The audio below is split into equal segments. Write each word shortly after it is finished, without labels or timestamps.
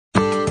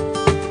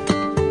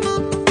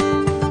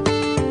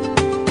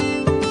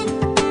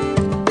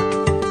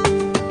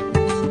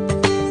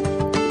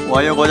お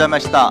はようございま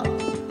した。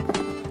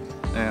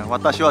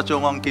私は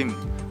Jongwon Kim、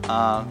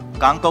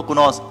韓国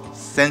の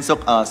選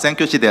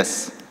挙師で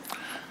す。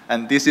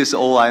And this is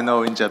all I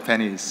know in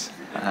Japanese.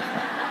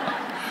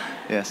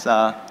 Yes.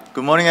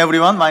 Good morning,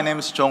 everyone. My name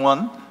is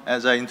Jongwon.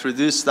 As I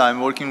introduced,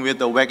 I'm working with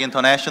the WEC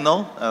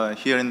International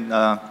here in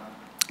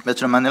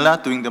Metro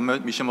Manila, doing the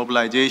mission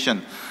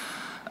mobilization.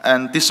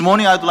 And this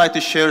morning, I'd like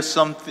to share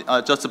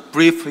just a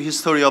brief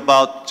history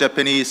about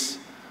Japanese,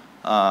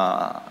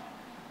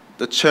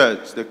 the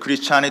church, the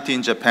Christianity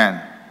in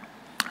Japan.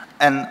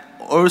 And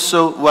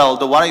also, well,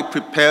 what I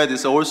prepared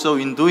is also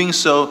in doing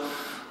so,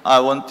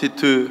 I wanted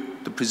to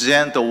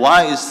present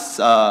why is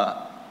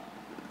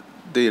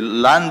the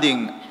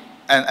landing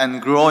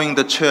and growing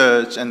the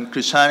church and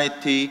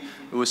Christianity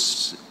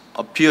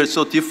appeared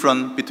so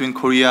different between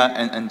Korea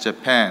and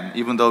Japan,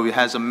 even though we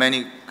have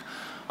many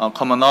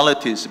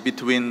commonalities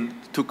between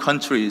two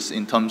countries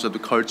in terms of the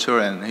culture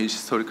and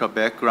historical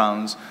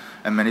backgrounds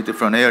and many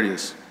different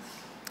areas.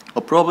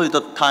 But probably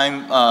the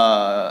time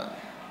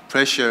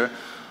pressure,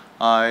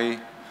 I'm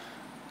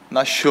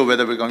not sure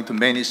whether we're going to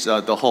manage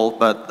the whole,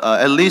 but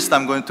at least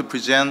I'm going to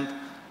present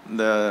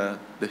the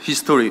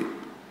history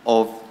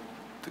of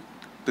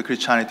the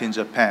Christianity in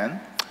Japan.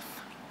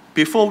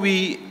 Before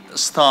we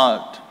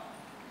start,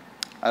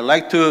 I'd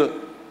like to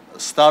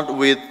start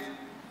with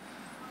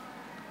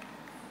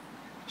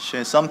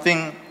share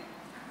the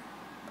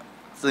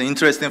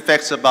interesting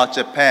facts about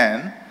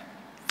Japan.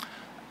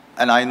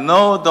 And I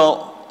know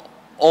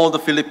all the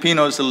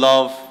Filipinos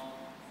love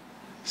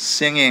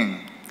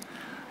singing.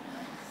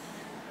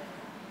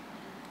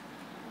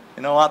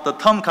 You know what? The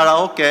term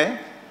karaoke,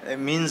 it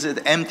means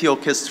empty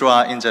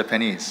orchestra in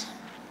Japanese.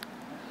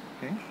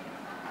 Okay?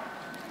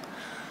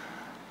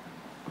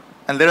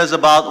 And there is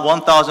about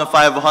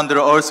 1,500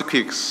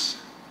 earthquakes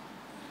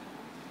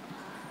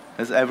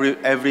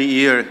every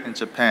year in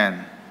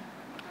Japan.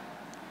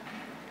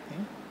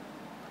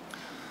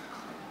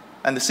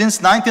 And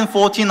since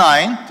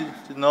 1949,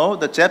 you know,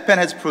 Japan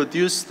has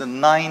produced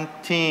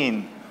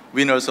 19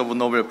 winners of a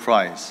Nobel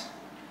Prize.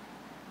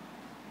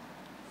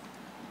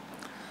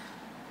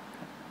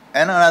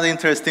 And another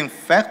interesting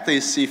fact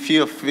is if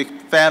you're a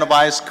fan of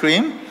ice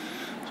cream,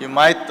 you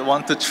might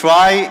want to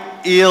try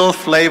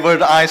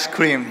eel-flavored ice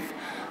cream.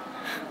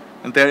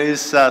 And there is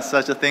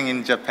such a thing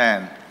in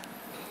Japan.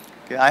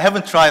 Okay, I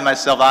haven't tried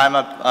myself. I'm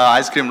an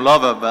ice cream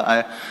lover, but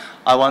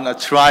I want to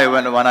try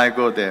when I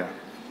go there.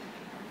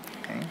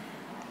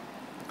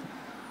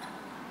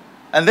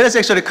 And there is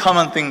actually a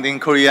common thing in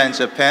Korea and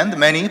Japan,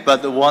 many,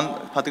 but the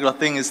one particular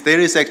thing is there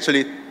is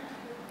actually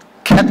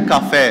cat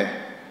cafe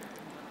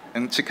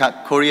in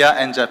Korea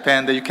and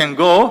Japan that you can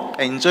go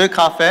and enjoy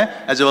cafe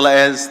as well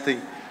as the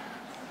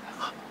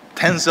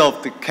tens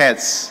of the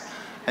cats,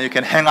 and you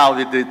can hang out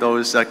with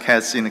those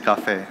cats in the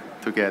cafe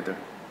together.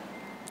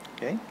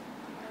 Okay.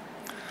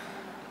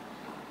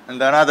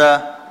 And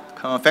another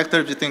common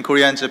factor between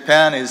Korea and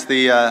Japan is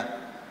the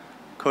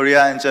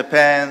Korea and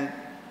Japan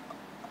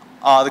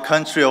are the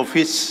country of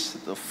which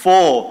the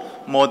 4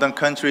 modern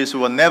countries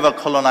were never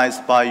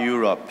colonized by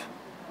Europe.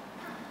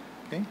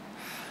 Okay?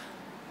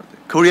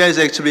 Korea is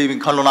actually been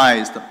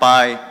colonized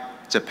by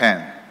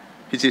Japan,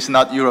 which is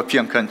not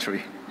European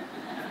country.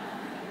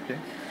 Okay?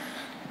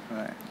 All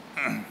right.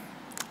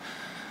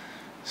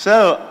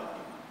 So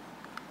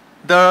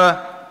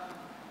the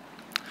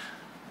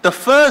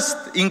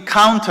first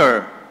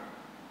encounter,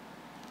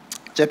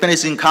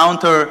 Japanese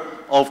encounter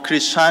of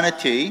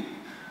Christianity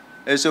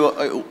is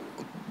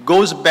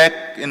goes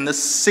back in the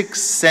 6th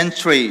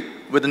century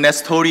with the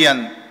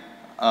Nestorian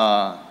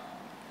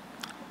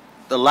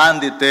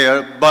landed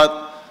there,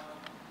 but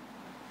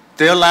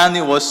their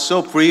landing was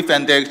so brief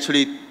and they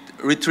actually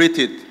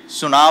retreated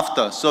soon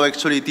after, so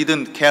actually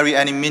didn't carry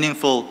any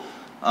meaningful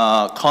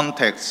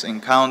context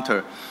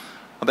encounter.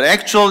 But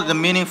actually the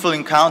meaningful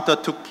encounter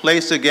took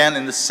place again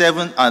in the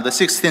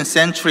 16th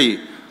century,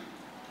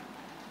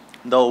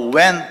 though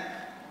when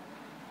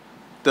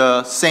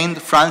the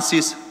Saint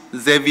Francis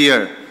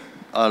Xavier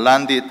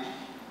landed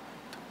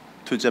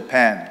to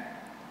Japan.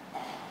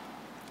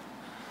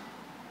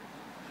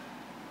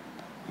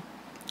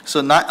 So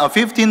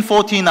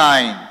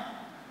 1549,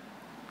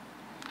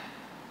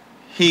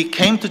 he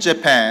came to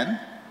Japan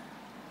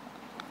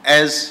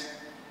as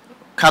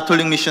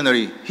Catholic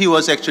missionary. He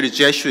was actually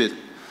Jesuit.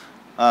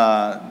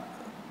 That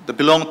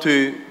belonged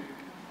to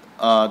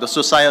the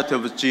Society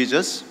of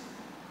Jesus.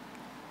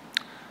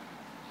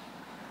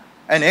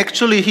 And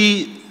actually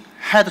he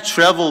had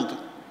traveled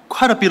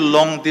quite a bit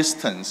long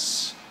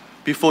distance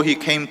before he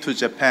came to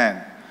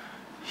Japan.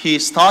 He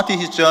started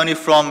his journey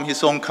from his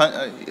home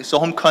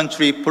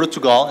country,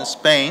 Portugal and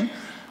Spain,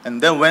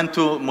 and then went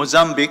to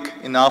Mozambique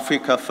in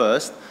Africa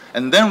first,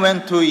 and then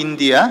went to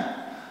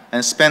India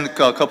and spent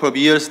a couple of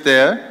years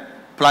there,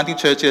 planting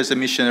churches as a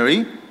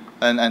missionary,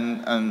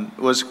 and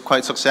was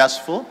quite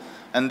successful.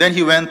 And then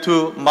he went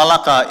to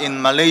Malacca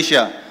in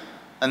Malaysia,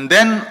 and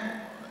then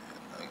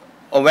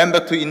went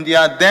back to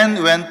India,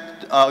 then went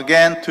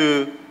again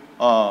to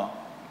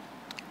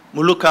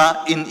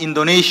Molucca in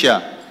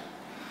Indonesia.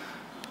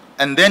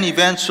 And then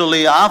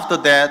eventually after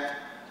that,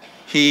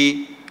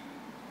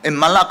 in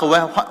Malacca,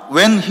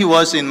 when he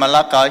was in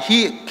Malacca,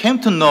 he came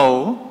to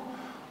know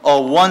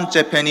one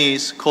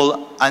Japanese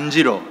called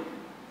Anjiro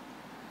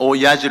or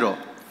Yajiro.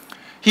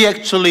 He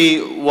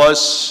actually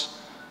was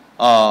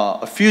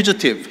a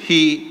fugitive.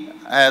 He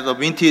had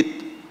committed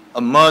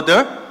a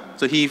murder,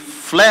 so he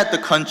fled the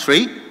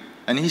country,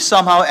 and he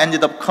somehow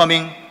ended up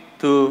coming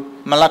to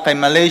Malacca in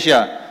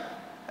Malaysia.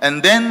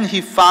 And then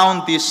he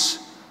found this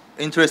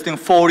interesting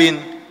foreign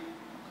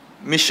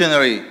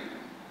missionary,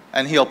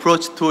 and he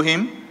approached to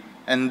him,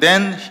 and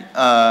then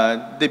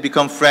they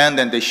become friends,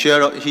 and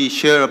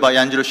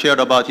Yanjiro shared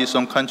about his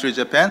own country,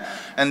 Japan,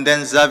 and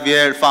then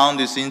Xavier found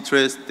this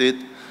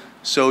interested,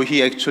 so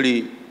he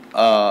actually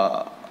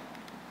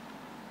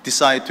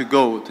decided to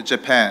go to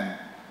Japan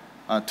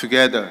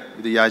together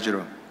with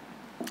Yajiro.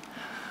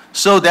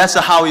 So that's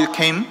how it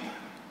came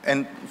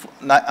in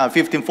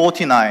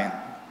 1549.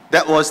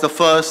 That was the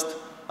first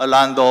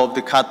land of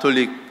the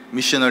Catholic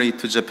missionary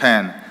to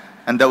Japan,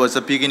 and that was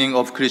the beginning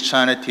of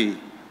Christianity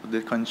of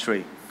the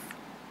country.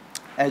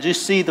 As you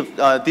see,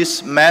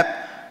 this map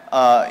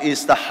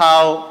is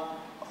how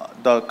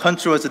the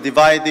country was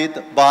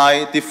divided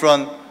by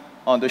different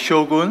the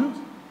shogun,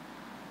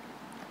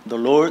 the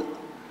lord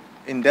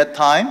in that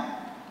time.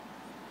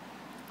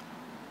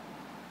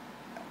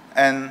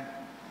 And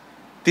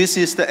this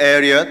is the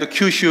area, the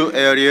Kyushu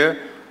area,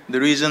 the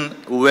region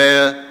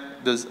where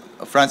the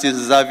Francis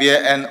Xavier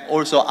and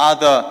also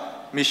other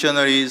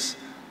missionaries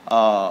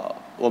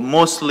were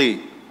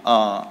mostly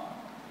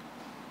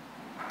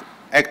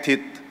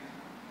acted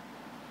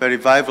very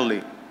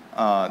vivally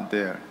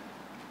there.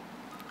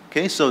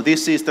 Okay, so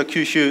this is the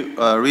Kyushu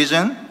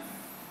region.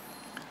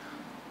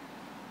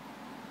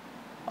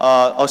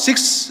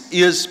 6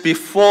 years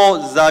before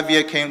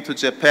Xavier came to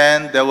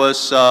Japan, there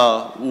was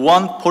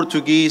one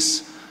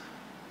Portuguese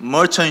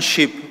merchant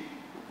ship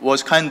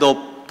was kind of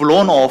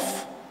blown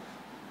off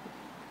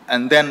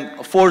and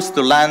then forced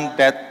to land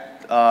that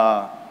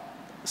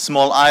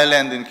small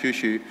island in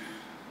Kyushu.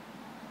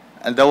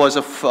 And that was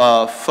a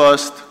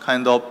first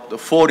kind of the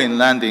foreign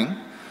landing.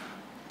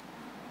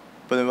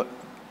 But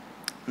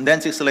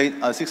then 6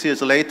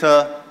 years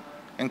later,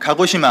 in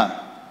Kagoshima,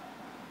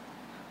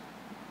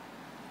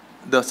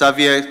 the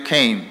Xavier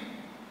came.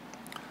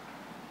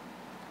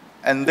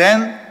 And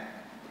then,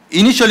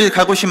 initially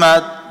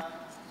Kagoshima,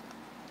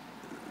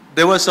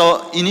 there was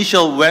an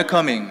initial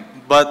welcoming,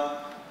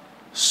 but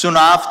soon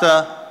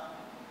after,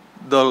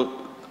 the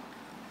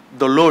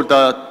Lord,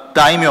 the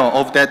daimyo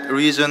of that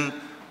region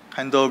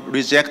kind of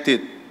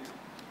rejected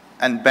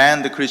and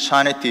banned the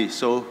Christianity.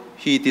 So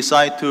he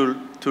decided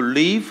to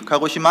leave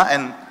Kagoshima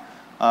and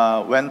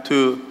went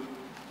to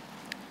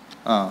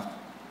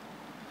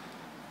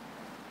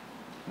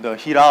the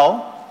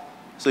Hirao.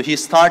 So he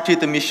started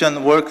the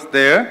mission work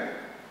there,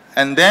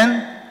 and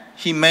then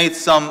he made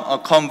some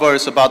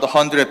converts, about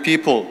 100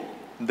 people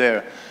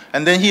there.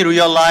 And then he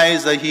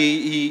realized that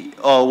he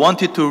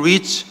wanted to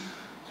reach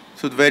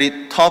to the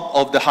very top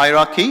of the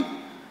hierarchy.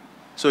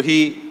 So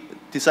he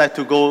decided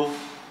to go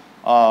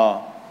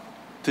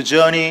to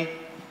journey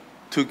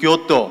to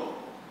Kyoto,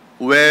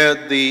 where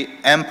the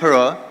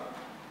emperor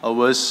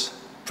was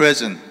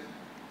present.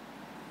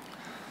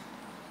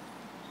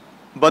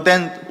 But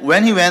then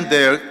when he went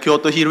there,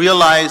 Kyoto, he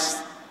realized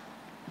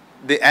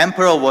the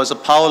emperor was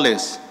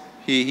powerless.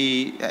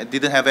 He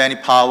didn't have any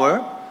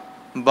power,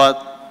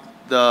 but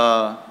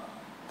the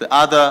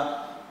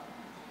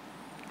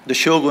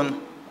shogun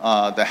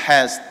that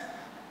has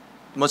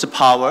much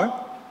power,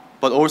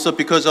 but also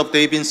because of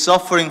they've been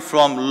suffering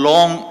from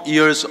long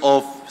years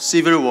of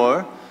civil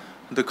war,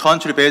 the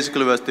country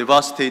basically was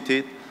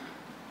devastated,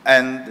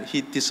 and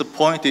he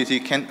disappointed. He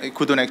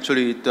couldn't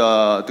actually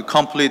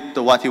complete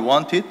what he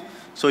wanted.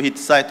 So he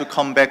decided to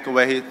come back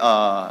where he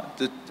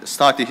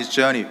started his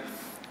journey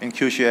in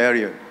Kyushu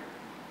area.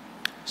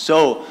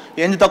 So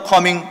he ended up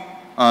coming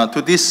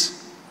to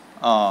this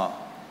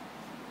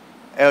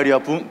area,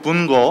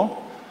 Bungo,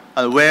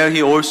 where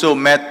he also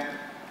met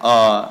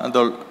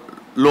the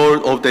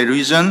lord of the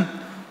region,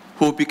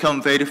 who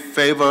became very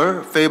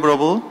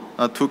favorable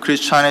to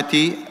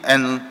Christianity,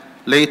 and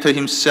later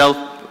himself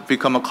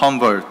become a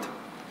convert.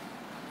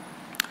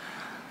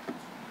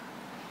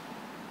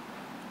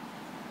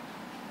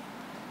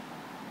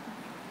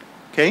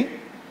 Okay,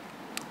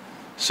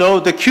 so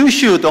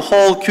the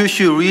whole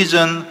Kyushu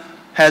region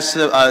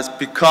has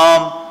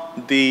become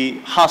the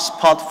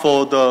hotspot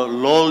for the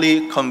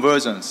lowly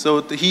conversions.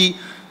 So the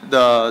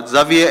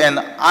Xavier and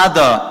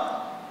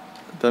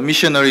the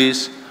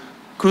missionaries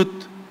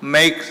could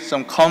make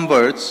some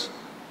converts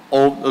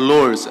of the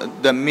lords.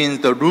 That means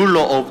the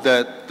ruler of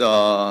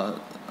the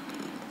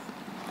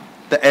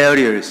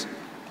areas.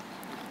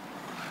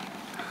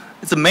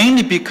 It's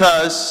mainly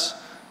because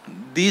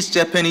these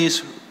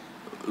Japanese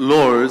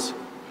lords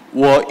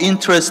were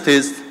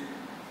interested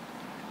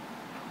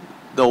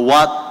in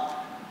what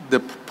the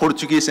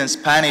Portuguese and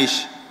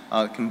Spanish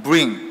can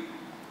bring,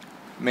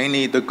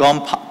 mainly the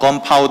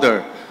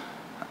gunpowder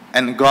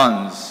and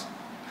guns,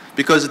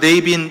 because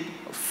they've been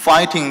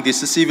fighting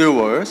these civil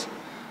wars,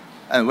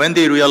 and when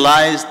they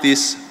realized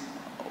this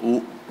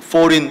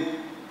foreign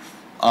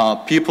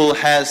people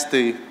has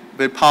the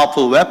very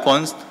powerful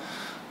weapons,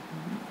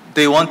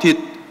 they wanted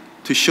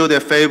to show their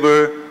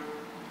favor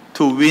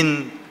to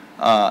win,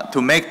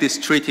 to make this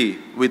treaty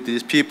with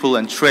these people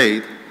and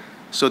trade,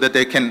 so that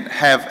they can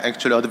have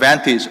actually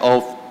advantage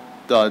of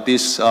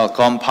this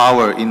gun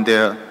power in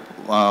their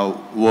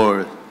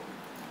world.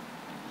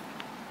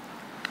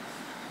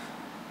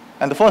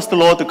 And the first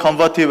lord to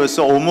convert was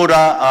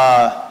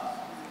Omura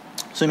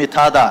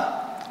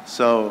Sumitada.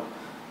 So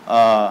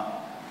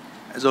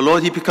as a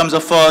lord, he becomes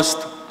the first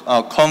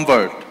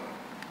convert.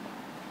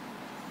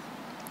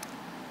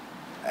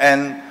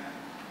 And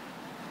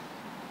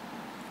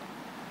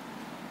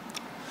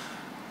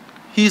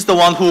he's the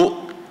one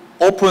who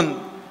opened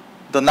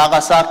the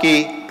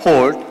Nagasaki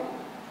port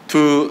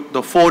to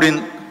the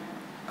foreign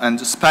and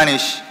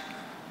Spanish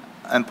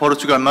and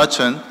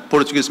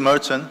Portuguese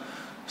merchant,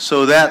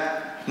 so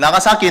that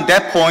Nagasaki at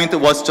that point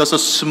was just a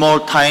small,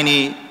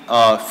 tiny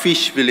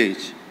fish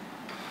village.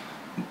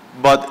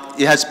 But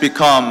it has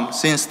become,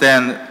 since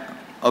then,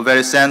 a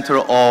very center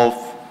of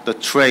the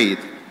trade.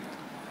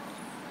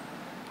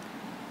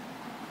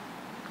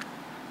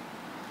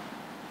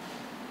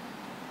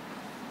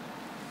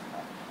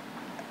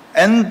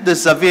 And the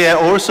Xavier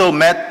also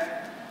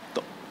met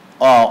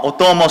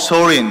Otomo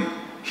Sorin.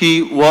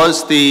 He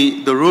was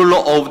the ruler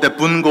of the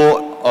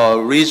Bungo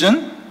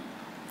region.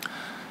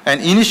 And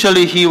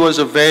initially he was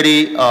a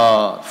very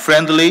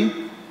friendly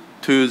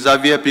to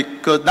Xavier,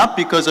 not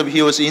because of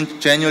he was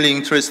genuinely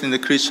interested in the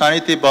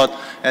Christianity, but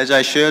as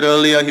I shared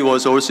earlier, he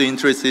was also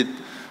interested in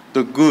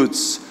the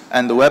goods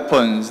and the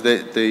weapons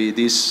that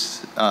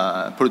these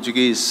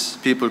Portuguese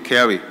people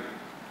carry.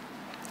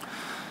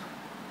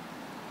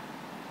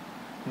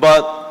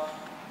 But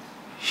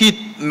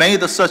he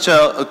made such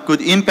a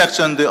good impact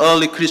on the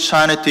early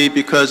Christianity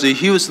because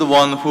he was the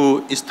one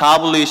who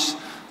established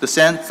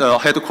the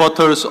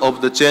headquarters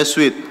of the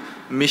Jesuit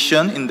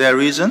mission in their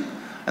region.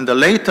 And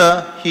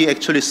later, he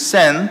actually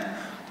sent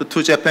the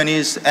two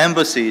Japanese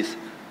embassies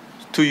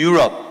to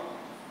Europe,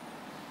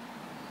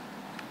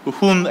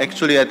 whom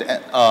actually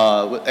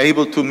were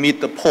able to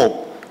meet the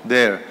Pope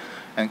there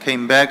and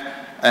came back,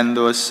 and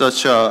there was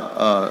such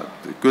a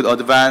good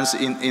advance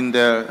in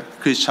their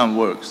Christian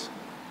works.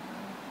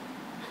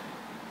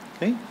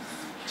 Okay,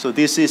 so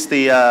this is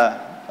the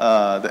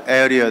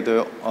area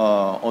the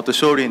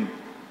Otoshorin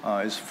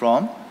is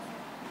from.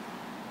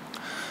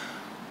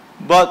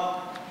 But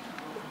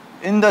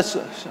in the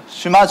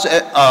Shimazu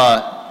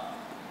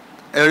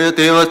area,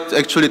 they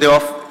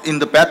were in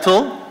the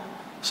battle.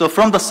 So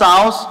from the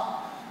south,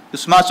 the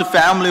Shimazu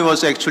family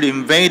was actually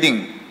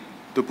invading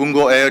the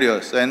Bungo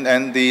areas,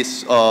 and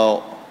this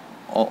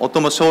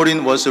Otomo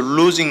Sorin was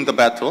losing the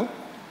battle.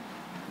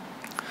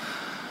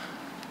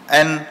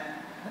 And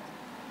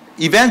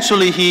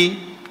eventually he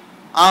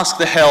asked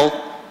the help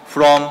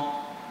from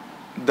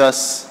the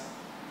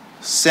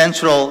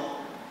central,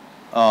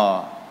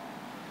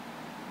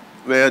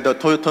 where the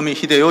Toyotomi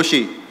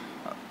Hideyoshi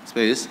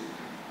space.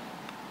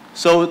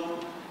 So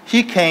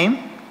he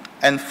came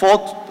and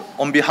fought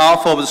on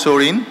behalf of the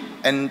Sorin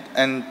and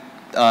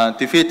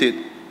defeated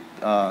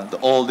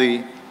all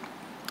the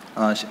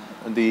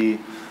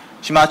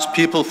Shimazu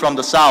people from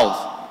the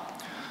south.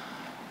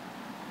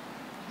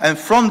 And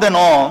from then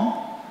on,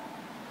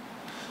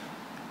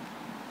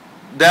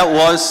 that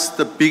was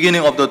the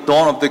beginning of the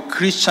dawn of the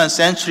Christian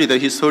century, the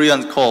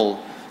historians call.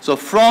 So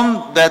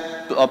from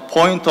that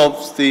point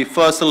of the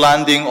first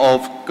landing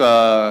of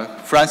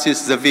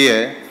Francis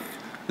Xavier,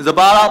 there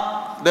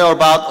were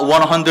about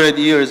 100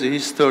 years in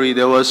history.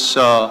 There was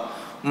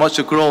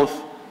much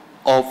growth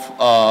of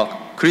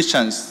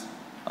Christians,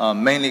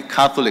 mainly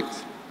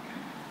Catholics.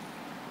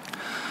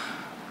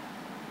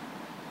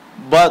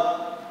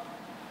 But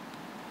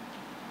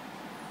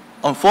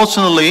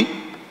unfortunately,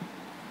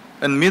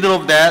 in the middle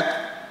of that,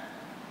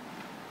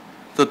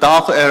 the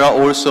Dark Era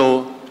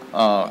also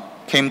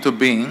came to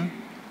being.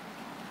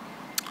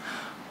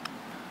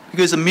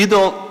 Because the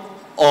middle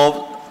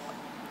of,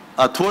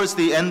 towards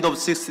the end of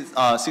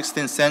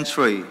 16th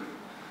century,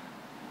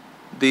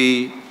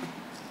 the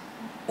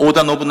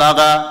Oda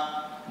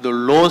Nobunaga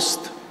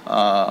lost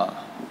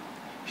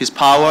his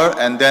power,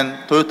 and then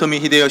Toyotomi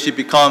Hideyoshi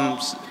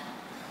becomes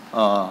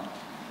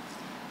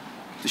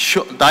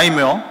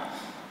daimyo.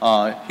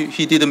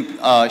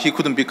 He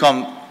couldn't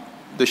become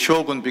the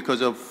shogun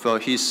because of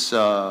his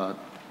the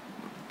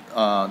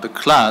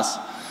class,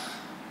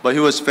 but he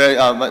was very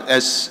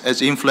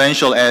as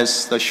influential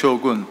as the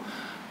shogun.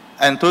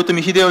 And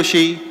Toyotomi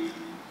Hideyoshi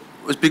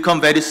was become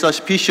very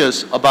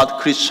suspicious about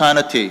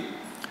Christianity,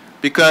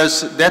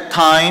 because that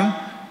time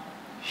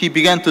he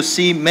began to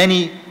see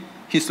many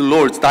his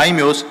lords,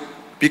 daimyos,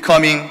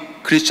 becoming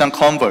Christian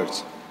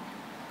converts.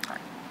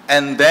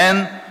 And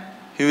then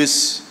he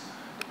was,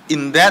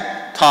 in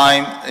that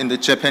time in the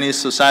Japanese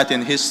society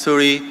and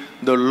history,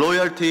 the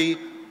loyalty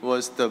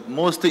was the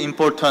most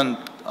important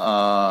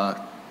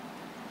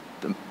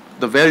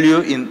the value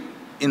in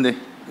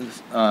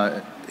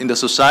the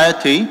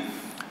society.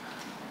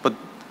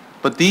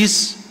 But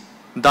these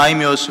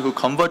daimyos who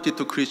converted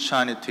to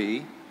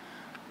Christianity,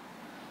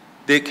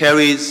 they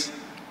carry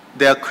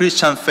their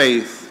Christian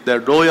faith, their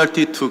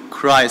loyalty to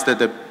Christ,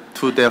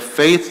 to their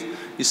faith,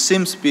 it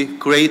seems to be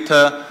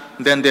greater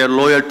than their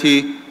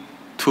loyalty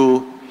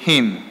to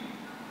him,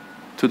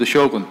 to the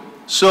shogun.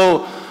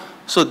 So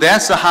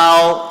that's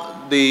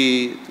how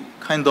the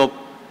kind of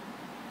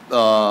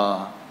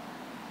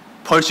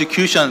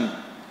persecution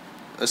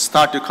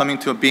started coming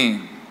to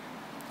being,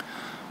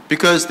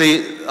 because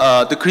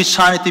the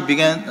Christianity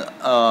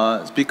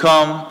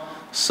become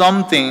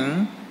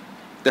something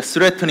that's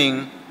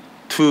threatening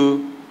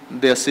to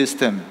their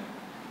system,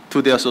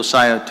 to their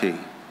society.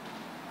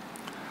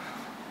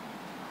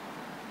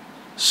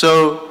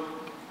 So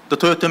the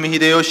Toyotomi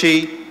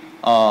Hideyoshi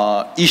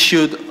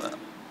issued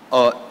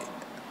an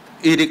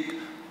edict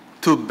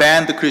to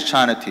ban the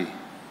Christianity.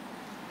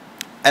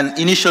 And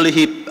initially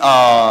he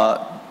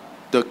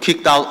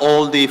kicked out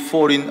all the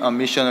foreign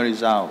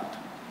missionaries out.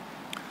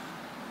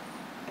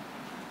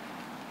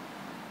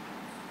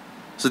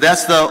 So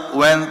that's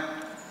when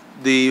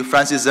the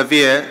Francis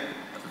Xavier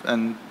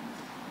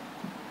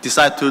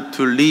decided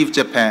to leave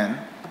Japan,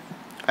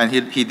 and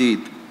he did.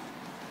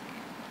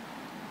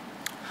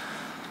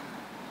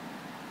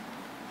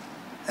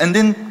 And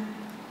in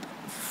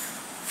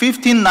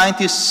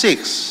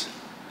 1596,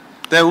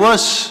 there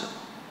was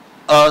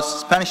a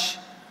Spanish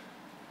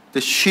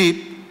ship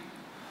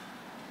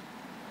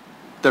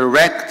that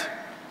wrecked,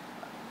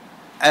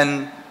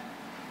 and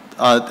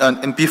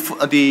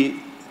before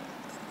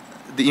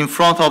in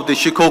front of the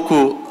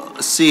Shikoku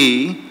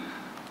Sea,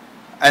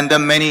 and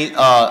then many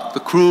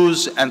the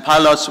crews and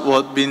pilots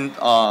were being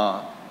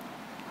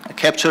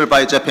captured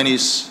by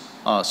Japanese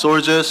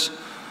soldiers.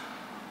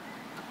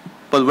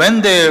 But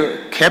when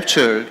they're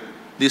captured,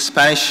 the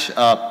Spanish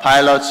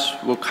pilots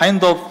were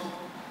kind of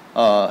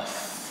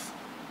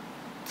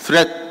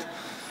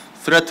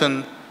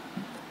threatened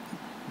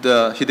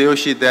the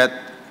Hideyoshi that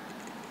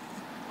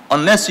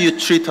unless you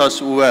treat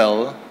us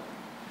well,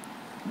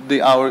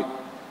 the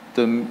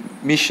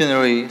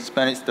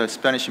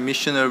Spanish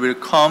missionary will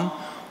come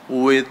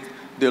with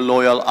the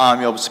loyal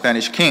army of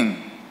Spanish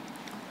king.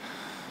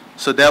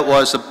 So that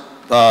was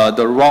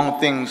the wrong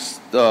things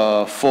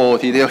for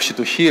Hideyoshi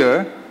to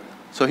hear.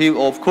 So he,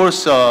 of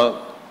course,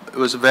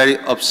 was very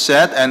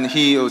upset, and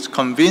he was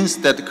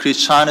convinced that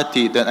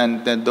Christianity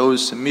and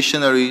those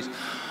missionaries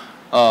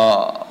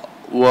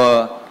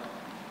were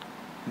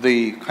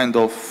the kind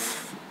of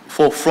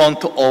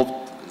forefront of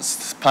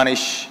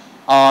Spanish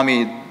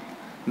army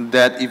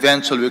that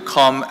eventually will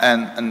come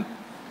and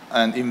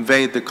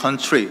invade the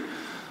country.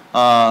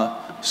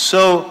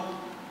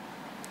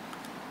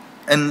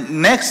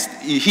 And next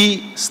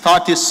he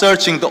started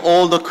searching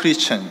all the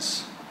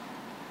Christians,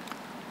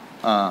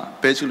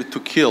 basically to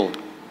kill.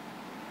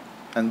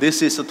 And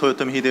this is the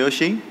Toyotomi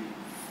Hideyoshi.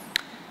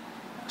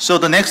 So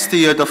the next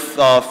year,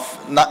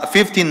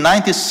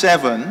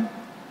 1597,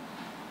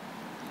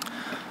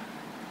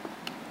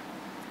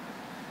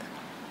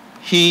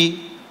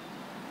 he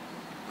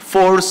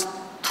forced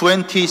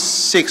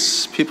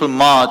 26 people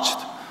marched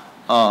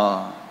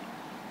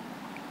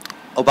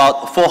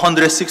about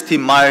 460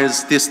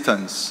 miles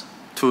distance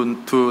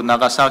to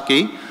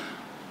Nagasaki,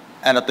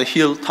 and at the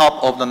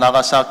hilltop of the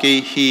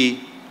Nagasaki, he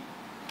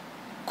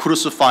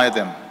crucified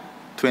them,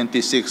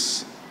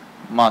 26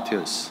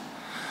 martyrs.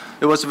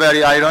 It was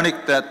very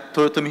ironic that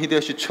Toyotomi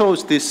Hideyoshi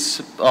chose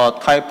this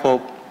type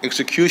of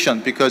execution,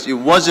 because it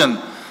wasn't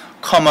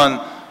common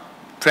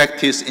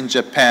practice in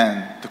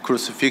Japan, the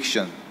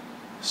crucifixion.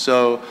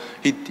 So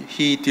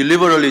he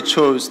deliberately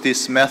chose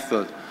this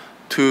method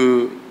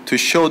to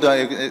show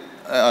to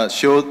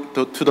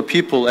the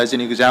people as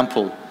an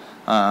example.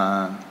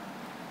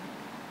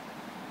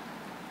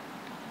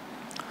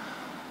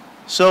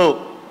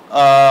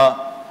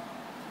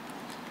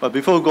 But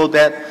before we go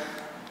that,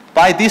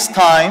 by this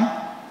time,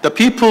 the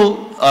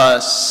people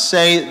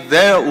say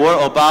there were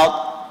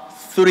about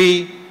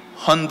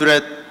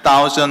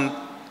 300,000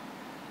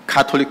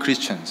 Catholic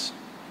Christians.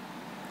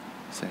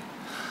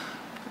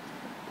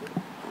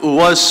 It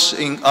was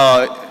in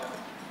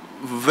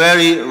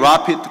very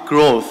rapid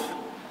growth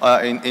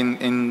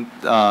in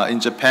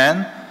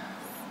Japan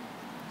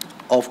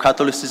of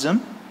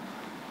Catholicism,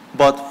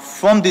 but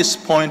from this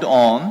point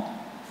on,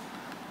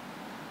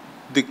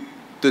 the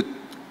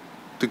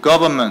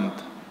government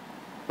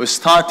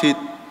started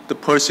to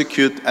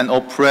persecute and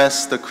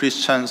oppress the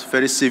Christians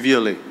very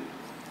severely.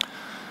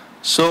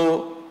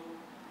 So,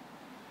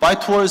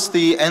 towards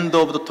the end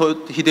of the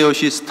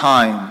Hideyoshi's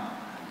time,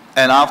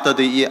 and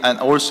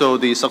also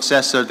the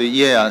successor, the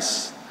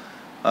Ieyasu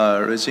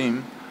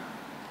regime,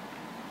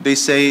 they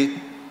say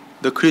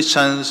the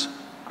Christians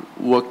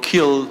were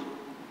killed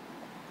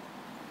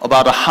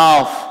about a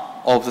half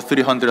of the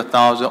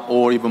 300,000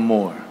 or even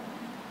more.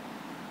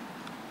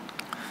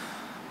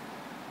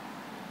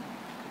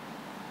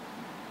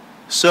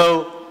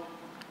 So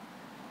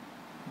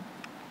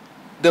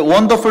the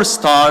wonderful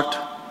start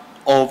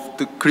of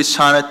the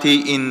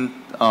Christianity in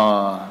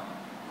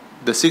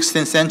the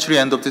 16th century,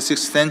 end of the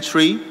 6th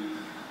century,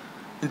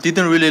 it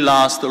didn't really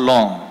last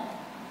long.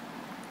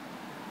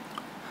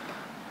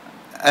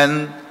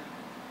 And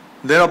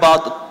there are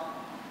about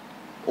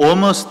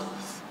almost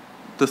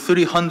the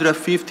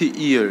 350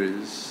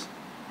 years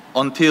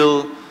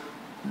until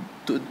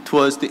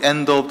towards the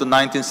end of the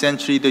 19th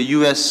century, the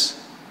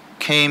US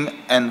came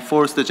and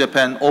forced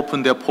Japan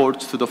open their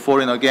ports to the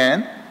foreign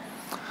again.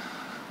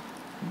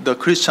 The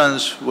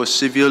Christians were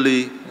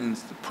severely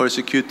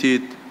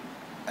persecuted,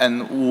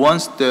 and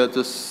once they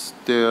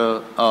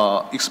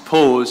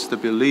exposed the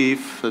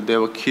belief, they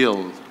were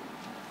killed.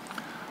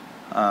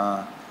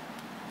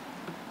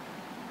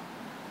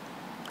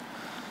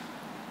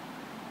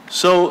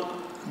 So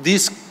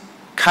this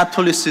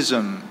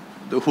Catholicism,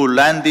 who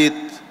landed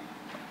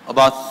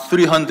about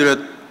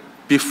 300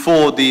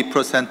 before the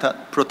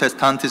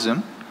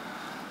Protestantism,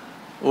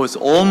 was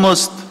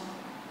almost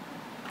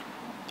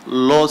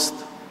lost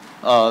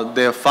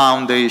their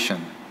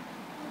foundation.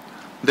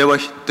 There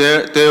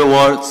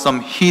were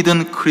some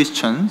hidden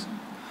Christians,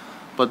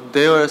 but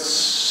they were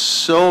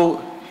so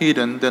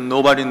hidden that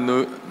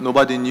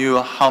nobody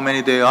knew how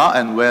many they are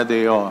and where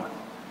they are.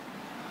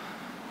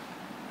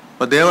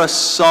 But there were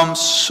some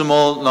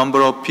small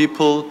number of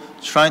people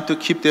trying to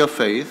keep their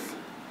faith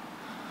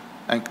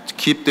and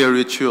keep their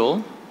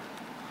ritual.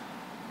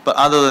 But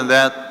other than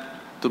that,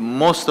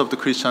 most of the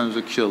Christians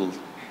were killed.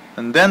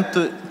 And then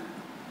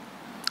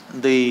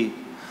in the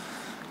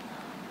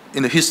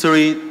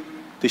history,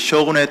 the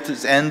shogunate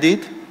is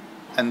ended,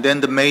 and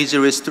then the Meiji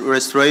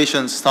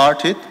Restoration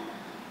started,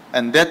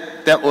 and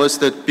that was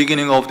the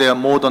beginning of their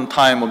modern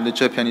time of the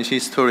Japanese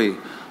history,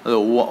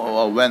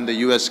 when the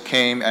U.S.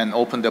 came and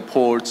opened their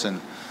ports,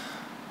 and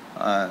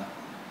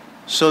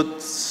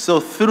so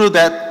through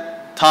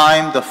that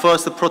time, the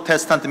first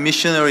Protestant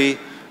missionary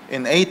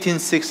in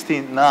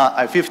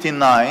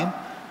 1859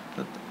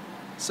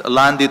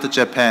 landed to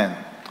Japan.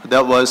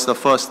 That was the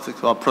first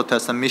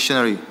Protestant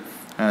missionary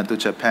to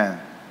Japan.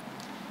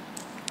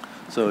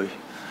 So,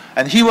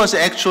 and he was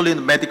actually a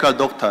medical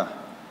doctor.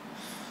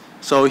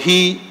 So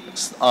he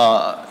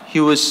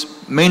was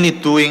mainly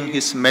doing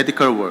his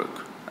medical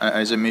work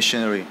as a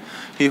missionary.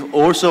 He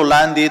also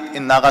landed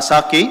in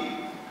Nagasaki,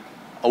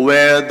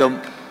 where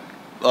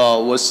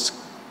was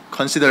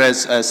considered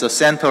as a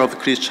center of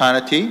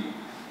Christianity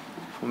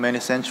for many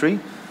centuries.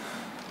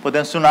 But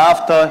then soon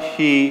after,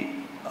 he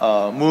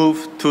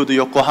moved to the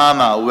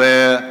Yokohama,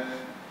 where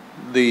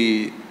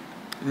the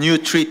new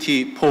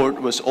treaty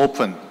port was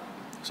opened.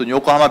 So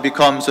Yokohama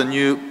becomes a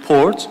new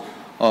port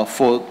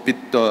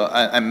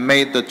and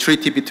made the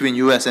treaty between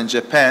U.S. and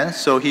Japan.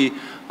 So he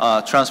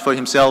transferred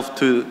himself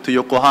to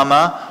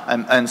Yokohama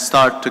and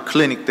started a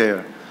clinic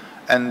there.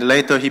 And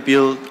later he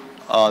built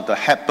the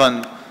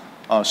Hepburn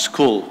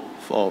School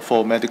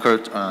for medical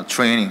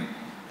training.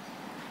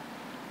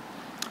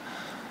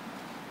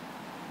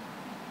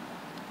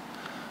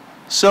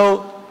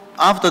 So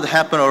after the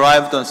Hepburn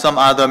arrived, some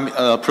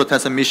other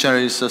Protestant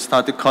missionaries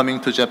started coming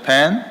to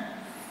Japan.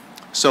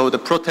 So the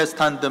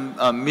Protestant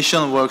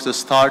mission works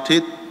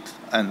started,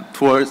 and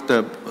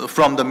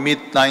from the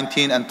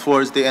mid-19 and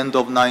towards the end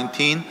of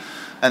 19,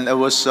 and it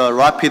was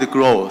rapid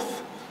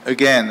growth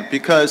again,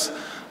 because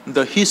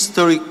the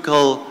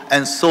historical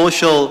and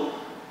social,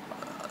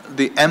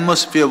 the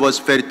atmosphere was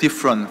very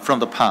different from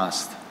the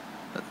past.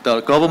 The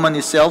government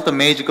itself, the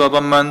Meiji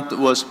government,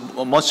 was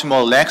much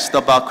more lax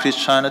about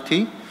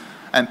Christianity,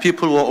 and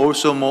people were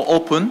also more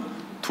open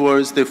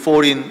towards the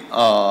foreigners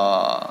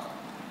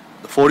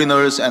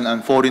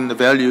and foreign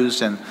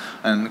values and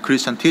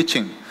Christian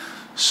teaching.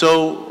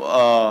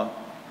 So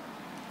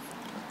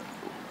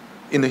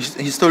in the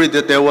history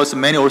that there was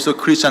many also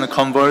Christian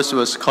converts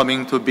was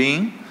coming to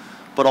being,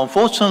 but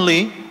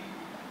unfortunately,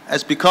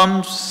 as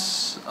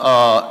becomes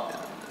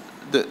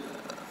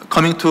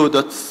coming to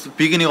the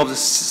beginning of the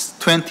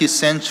 20th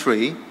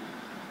century,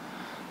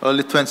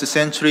 early 20th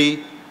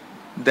century,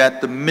 that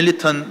the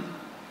militant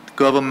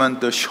government,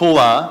 the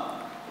Showa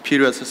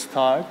period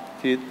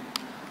started,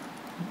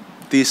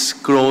 this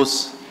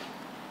growth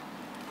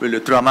really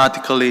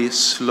dramatically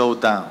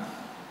slowed down.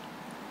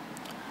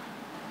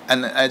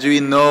 And as we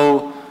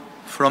know,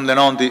 from then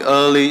on, the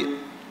early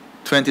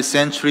 20th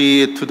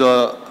century to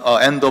the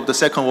end of the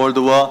Second World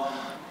War,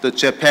 the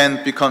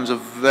Japan becomes a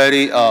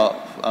very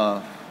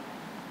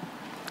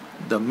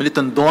the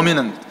militant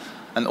dominant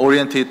and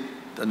oriented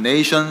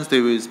nations. They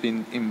have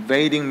been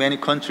invading many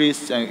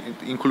countries,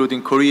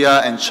 including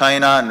Korea and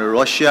China and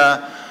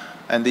Russia,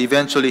 and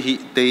eventually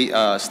they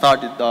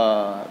started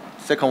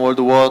Second World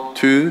War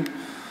II.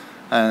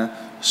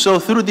 So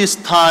through this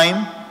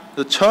time,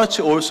 the church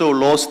also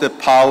lost the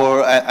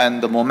power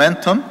and the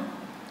momentum,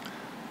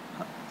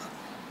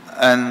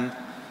 and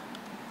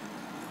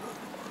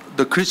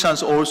the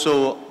Christians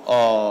also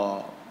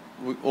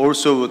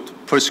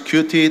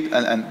persecuted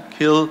and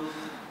killed,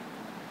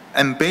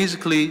 and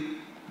basically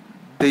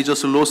they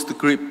just lost the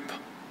grip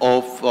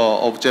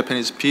of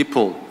Japanese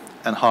people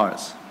and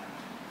hearts.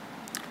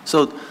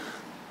 So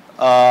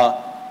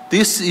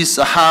this is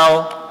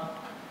how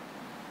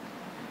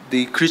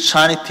the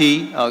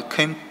Christianity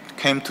came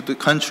to the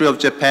country of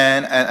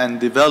Japan and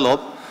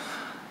developed.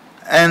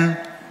 And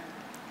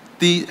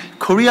the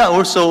Korea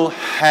also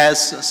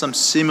has some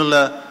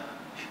similar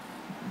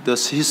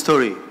this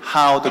history,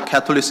 how the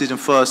Catholicism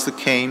first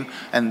came,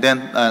 and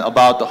then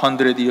about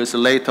 100 years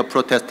later,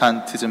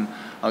 Protestantism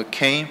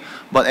came.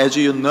 But as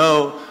you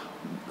know,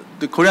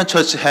 the Korean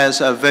church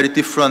has a very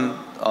different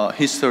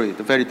history,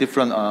 very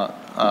different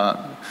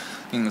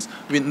things.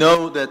 We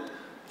know that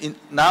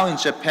now in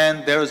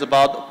Japan, there is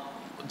about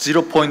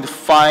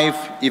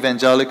 0.5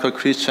 evangelical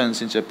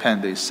Christians in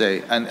Japan, they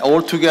say. And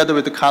all together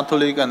with the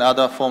Catholic and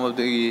other form of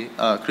the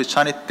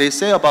Christianity, they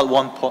say about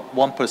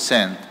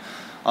 1%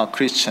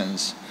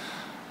 Christians.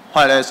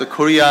 Whereas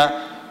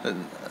Korea,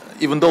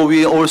 even though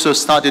we also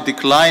started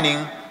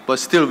declining, but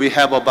still we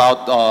have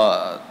about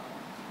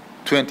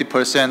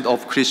 20%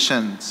 of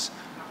Christians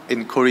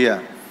in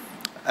Korea.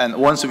 And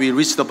once we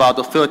reached about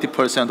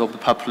 30% of the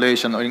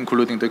population,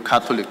 including the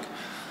Catholic.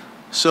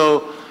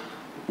 So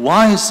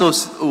why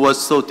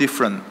was so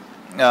different?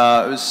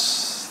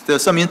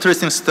 There's some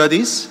interesting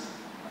studies,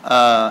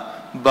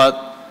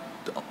 but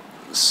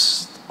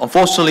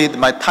unfortunately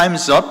my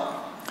time's up.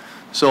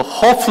 So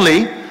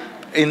hopefully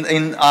in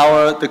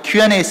the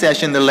Q&A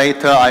session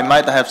later, I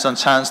might have some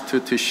chance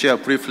to share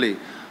briefly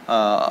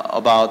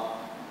about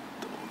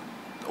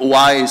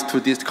why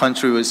this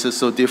country was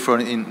so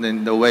different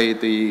in the way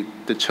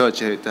the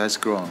church has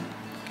grown.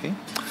 Okay?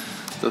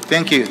 So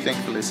thank you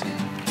for listening.